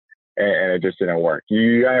defense, and it just didn't work.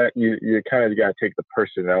 You kind of got to take the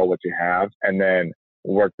personnel, what you have, and then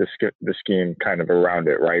work the scheme kind of around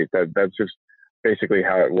it, right? That's just basically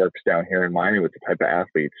how it works down here in Miami with the type of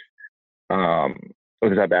athletes,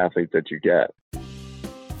 that you get.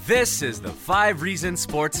 This is the 5 Reasons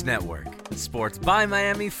Sports Network. Sports by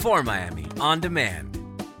Miami for Miami on demand.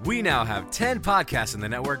 We now have 10 podcasts in the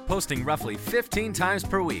network posting roughly 15 times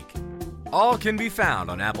per week. All can be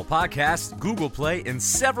found on Apple Podcasts, Google Play, and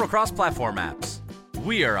several cross-platform apps.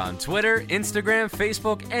 We are on Twitter, Instagram,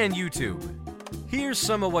 Facebook, and YouTube. Here's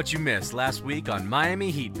some of what you missed last week on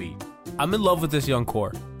Miami Heat Beat. I'm in love with this young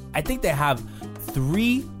core. I think they have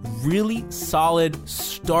 3 really solid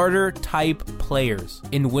starter-type players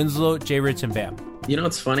in Winslow, J. Rich, and Bam. You know,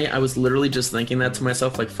 it's funny. I was literally just thinking that to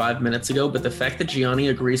myself like 5 minutes ago, but the fact that Gianni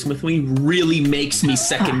agrees with me really makes me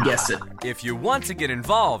second guess it. If you want to get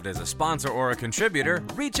involved as a sponsor or a contributor,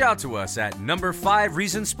 reach out to us at number 5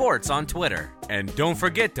 Reasons Sports on Twitter. And don't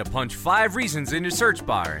forget to punch 5 Reasons in your search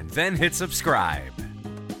bar and then hit subscribe.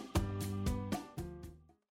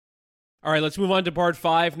 All right, let's move on to part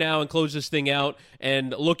 5 now and close this thing out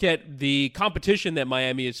and look at the competition that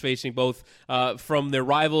Miami is facing, both from their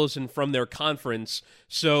rivals and from their conference.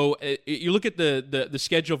 So you look at the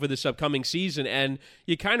schedule for this upcoming season, and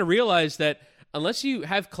you kind of realize that unless you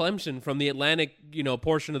have Clemson from the Atlantic,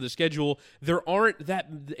 portion of the schedule, there aren't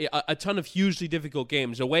a ton of hugely difficult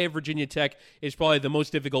games. Away at Virginia Tech is probably the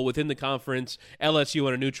most difficult within the conference. LSU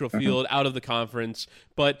on a neutral field out of the conference.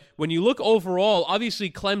 But when you look overall, obviously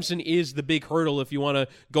Clemson is the big hurdle if you want to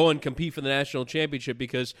go and compete for the national championship,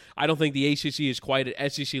 because I don't think the ACC is quite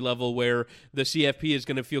at SEC level where the CFP is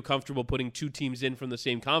going to feel comfortable putting 2 teams in from the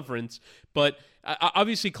same conference. But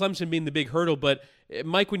obviously Clemson being the big hurdle. But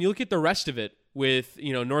Mike, when you look at the rest of it, with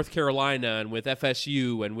North Carolina and with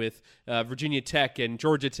FSU and with Virginia Tech and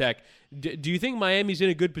Georgia Tech, do you think Miami's in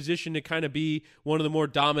a good position to kind of be one of the more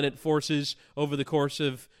dominant forces over the course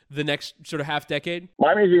of the next sort of half decade?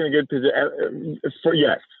 Miami's in a good position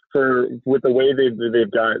with the way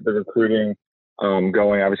they've got the recruiting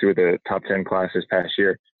going, obviously with the top 10 class this past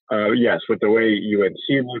year. Yes, with the way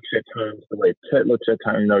UNC looks at times, the way Pitt looks at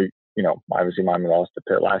times. Obviously Miami lost to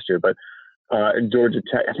Pitt last year, but Georgia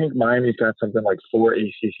Tech, I think Miami's got something like 4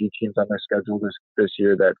 ACC teams on their schedule this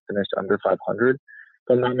year that finished under 500, if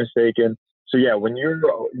I'm not mistaken. So yeah, when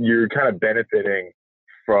you're kind of benefiting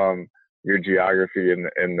from your geography in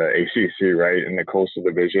the ACC, right, in the Coastal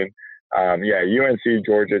Division. UNC,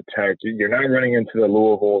 Georgia Tech, you're not running into the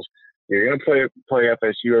Louisvilles. You're going to play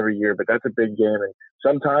FSU every year, but that's a big game. And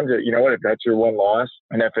sometimes, if that's your one loss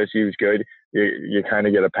and FSU is good, you kind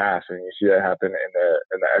of get a pass, and you see that happen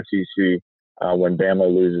in the SEC. When Bama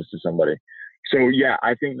loses to somebody. So, yeah,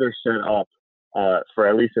 I think they're set up for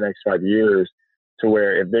at least the next 5 years to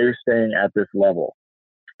where if they're staying at this level,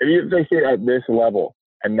 if they stay at this level,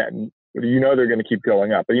 and that, they're going to keep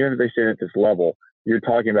going up, but even if they stay at this level, you're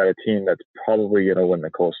talking about a team that's probably going to win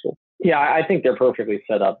the Coastal. Yeah, I think they're perfectly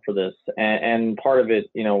set up for this. And part of it,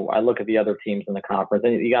 I look at the other teams in the conference,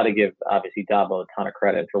 and you got to give, obviously, Dabo a ton of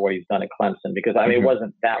credit for what he's done at Clemson, because, it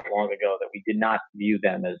wasn't that long ago that we did not view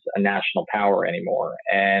them as a national power anymore.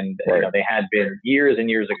 And, right. They had been years and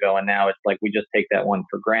years ago, and now it's like we just take that one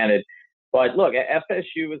for granted. But look,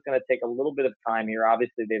 FSU is going to take a little bit of time here.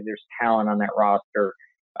 Obviously, there's talent on that roster.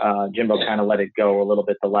 Jimbo kind of let it go a little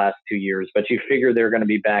bit the last 2 years, but you figure they're going to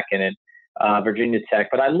be back in it. Virginia Tech.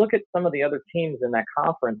 But I look at some of the other teams in that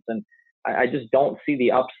conference, and I just don't see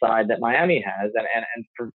the upside that Miami has. And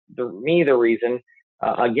for me, the reason,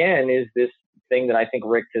 again, is this thing that I think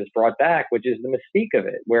Rick has brought back, which is the mystique of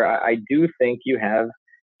it, where I do think you have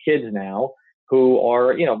kids now who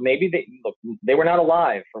are, maybe they were not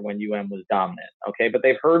alive for when UM was dominant, okay? But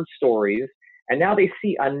they've heard stories, and now they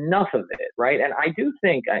see enough of it, right? And I do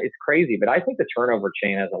think, it's crazy, but I think the turnover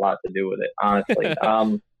chain has a lot to do with it, honestly.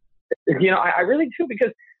 I really do,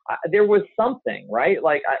 because there was something, right?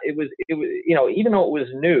 Like it was, even though it was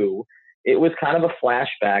new, it was kind of a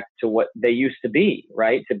flashback to what they used to be,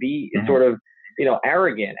 right? To be sort of,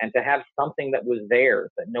 arrogant, and to have something that was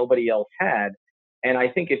theirs that nobody else had. And I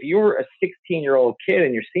think if you're a 16-year-old kid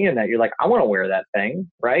and you're seeing that, you're like, I want to wear that thing,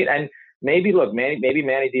 right? And maybe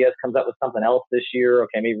Manny Diaz comes up with something else this year.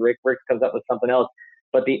 Okay, maybe Rick comes up with something else.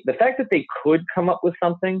 But the fact that they could come up with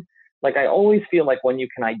something, like, I always feel like when you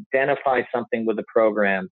can identify something with the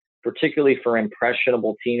program, particularly for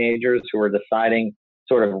impressionable teenagers who are deciding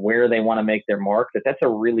sort of where they want to make their mark, that's a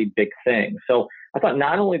really big thing. So I thought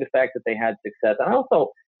not only the fact that they had success, and I also,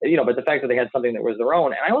 but the fact that they had something that was their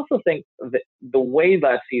own. And I also think that the way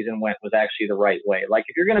last season went was actually the right way. Like,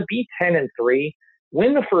 if you're going to be 10-3,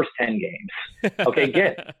 win the first 10 games. Okay,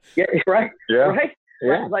 get right, yeah. Right.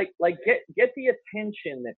 Yeah. Like get the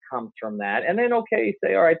attention that comes from that, and then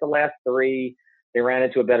say, all right, the last 3 they ran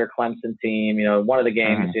into a better Clemson team. One of the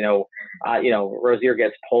games, Rozier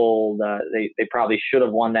gets pulled. They probably should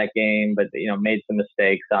have won that game, but made some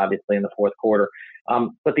mistakes obviously in the fourth quarter.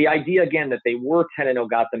 But the idea, again, that they were 10-0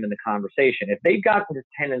 got them in the conversation. If they've gotten to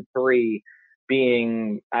 10-3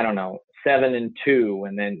 being, I don't know, 7-2,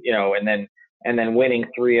 and then winning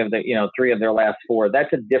three of their last four,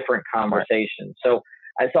 that's a different conversation. So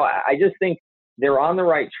I just think they're on the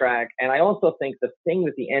right track. And I also think the thing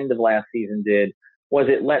that the end of last season did was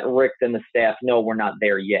it let Rick and the staff know we're not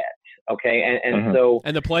there yet. Okay. And so,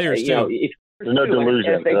 and the players too. There's no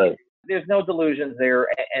delusion. Right. There's no delusions there.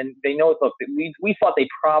 And they know, look, we thought they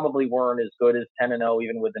probably weren't as good as 10-0,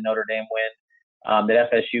 even with the Notre Dame win. That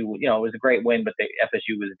FSU, it was a great win, but the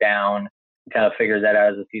FSU was down. Kind of figured that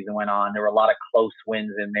out as the season went on. There were a lot of close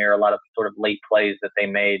wins in there, a lot of sort of late plays that they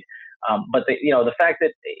made. But the fact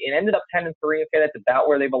that it ended up 10-3, okay, that's about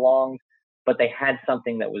where they belonged, but they had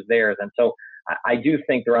something that was theirs. And so I do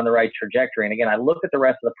think they're on the right trajectory. And again, I look at the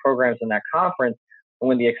rest of the programs in that conference, and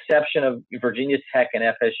with the exception of Virginia Tech and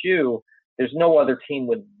FSU, there's no other team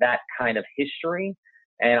with that kind of history.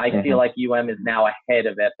 And I feel like UM is now ahead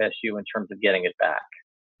of FSU in terms of getting it back.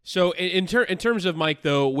 So in terms of, Mike,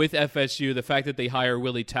 though, with FSU, the fact that they hire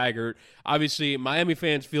Willie Taggart, obviously Miami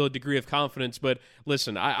fans feel a degree of confidence. But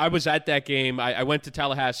listen, I was at that game. I went to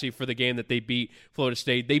Tallahassee for the game that they beat Florida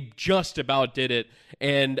State. They just about did it.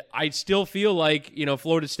 And I still feel like,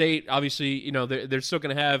 Florida State, obviously, they're still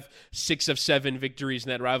going to have 6 of 7 victories in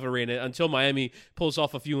that rivalry. And until Miami pulls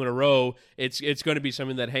off a few in a row, it's going to be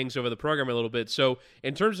something that hangs over the program a little bit. So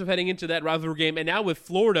in terms of heading into that rivalry game, and now with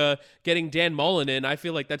Florida getting Dan Mullen in, I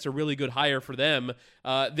feel like that's a really good hire for them.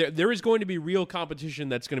 There is going to be real competition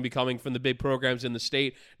that's going to be coming from the big programs in the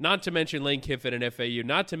state, not to mention Lane Kiffin at FAU,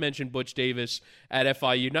 not to mention Butch Davis at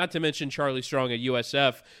FIU, not to mention Charlie Strong at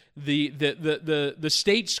USF. The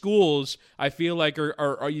state schools, I feel like,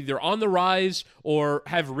 are either on the rise or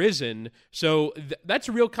have risen. So that's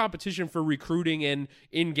a real competition for recruiting and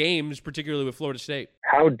in games, particularly with Florida State.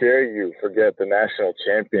 How dare you forget the national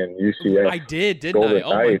champion UCF? I didn't I?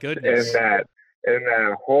 Oh, my goodness. In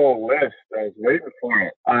that whole list, I was waiting for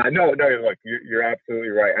it. No, look, you're absolutely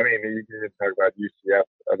right. I mean, you can even talk about UCF,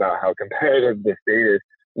 about how competitive the state is.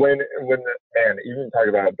 Even talk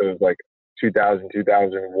about those, 2000,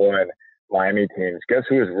 2001 Miami teams. Guess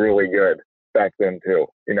who was really good back then, too?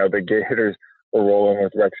 The Gators were rolling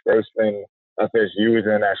with Rex Grossman. FSU was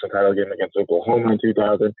in a national title game against Oklahoma in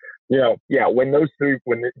 2000. When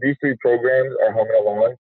these three programs are humming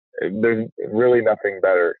along, there's really nothing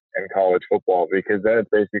better in college football, because then it's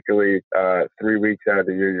basically 3 weeks out of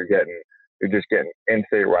the year you're just getting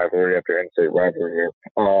in-state rivalry after in-state rivalry.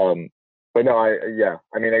 But no, I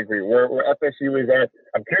agree. Where FSU is at,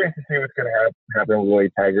 I'm curious to see what's going to happen with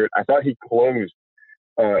Willie Taggart. I thought he closed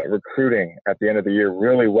recruiting at the end of the year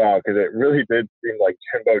really well, because it really did seem like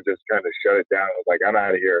Jimbo just kind of shut it down. It was like, I'm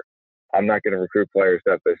out of here. I'm not going to recruit players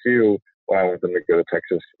to FSU when I want them to go to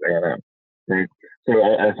Texas A&M. Right? So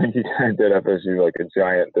I think he kind of did FSU like a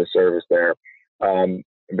giant disservice there.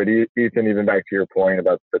 But Ethan, even back to your point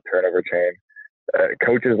about the turnover chain,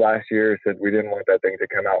 coaches last year said we didn't want that thing to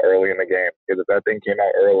come out early in the game, because if that thing came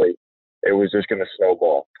out early, it was just going to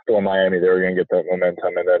snowball. So in Miami, they were going to get that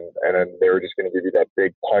momentum, and then they were just going to give you that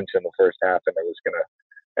big punch in the first half, and it was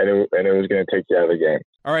going to take you out of the game.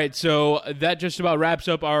 All right, so that just about wraps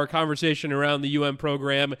up our conversation around the UM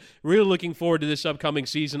program. Really looking forward to this upcoming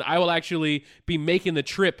season. I will actually be making the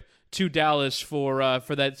trip to Dallas for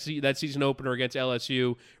that season opener against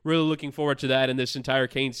LSU. Really looking forward to that in this entire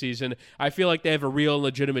Cane season. I feel like they have a real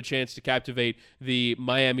legitimate chance to captivate the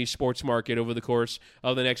Miami sports market over the course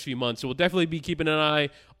of the next few months. So we'll definitely be keeping an eye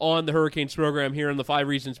on the Hurricanes program here on the 5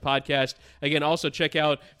 Reasons podcast. Again, also check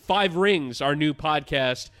out 5 Rings, our new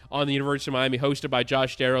podcast on the University of Miami, hosted by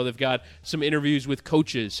Josh Darrow. They've got some interviews with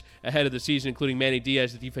coaches ahead of the season, including Manny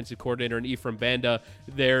Diaz, the defensive coordinator, and Ephraim Banda,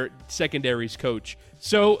 their secondaries coach.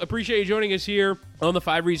 So appreciate you joining us here on the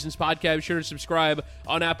 5 Reasons podcast. Be sure to subscribe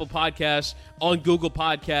on Apple Podcasts, on Google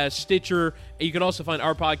Podcasts, Stitcher. And you can also find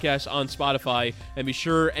our podcast on Spotify. And be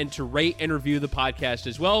sure and to rate and review the podcast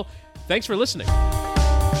as well. Thanks for listening.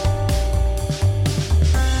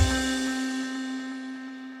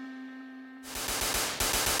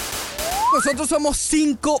 Nosotros somos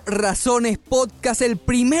 5 Razones Podcast, el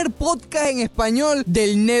primer podcast en español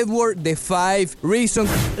del network de 5 Reasons.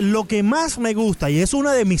 Lo que más me gusta, y es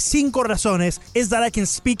una de mis 5 razones, is that I can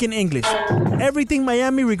speak in English. Everything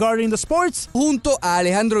Miami regarding the sports. Junto a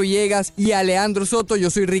Alejandro Villegas y a Leandro Soto, yo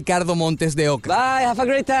soy Ricardo Montes de Oca. Bye, have a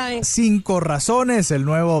great time. 5 Razones, el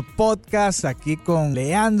nuevo podcast aquí con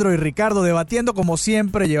Leandro y Ricardo debatiendo como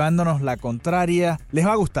siempre, llevándonos la contraria. Les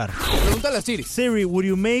va a gustar. Pregúntale a Siri. Siri, would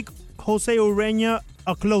you make Jose Ureña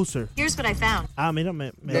a closer. Here's what I found. Ah, mira,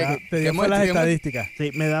 me Te- da, te ¿qué fue demuestra- las te demuestra- estadísticas?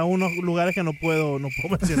 Sí, me da unos lugares que no puedo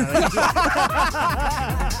mencionar.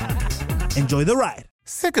 Enjoy the ride.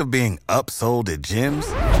 Sick of being upsold at gyms?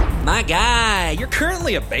 My guy, you're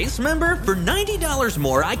currently a base member? For $90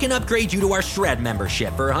 more, I can upgrade you to our Shred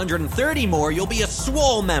membership. For $130 more, you'll be a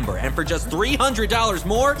Swole member. And for just $300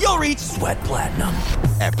 more, you'll reach Sweat Platinum.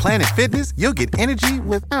 At Planet Fitness, you'll get energy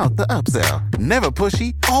without the upsell. Never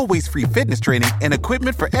pushy, always free fitness training and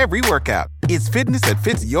equipment for every workout. It's fitness that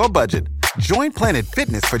fits your budget. Join Planet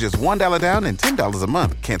Fitness for just $1 down and $10 a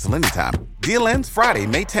month. Cancel anytime. Deal ends Friday,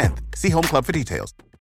 May 10th. See Home Club for details.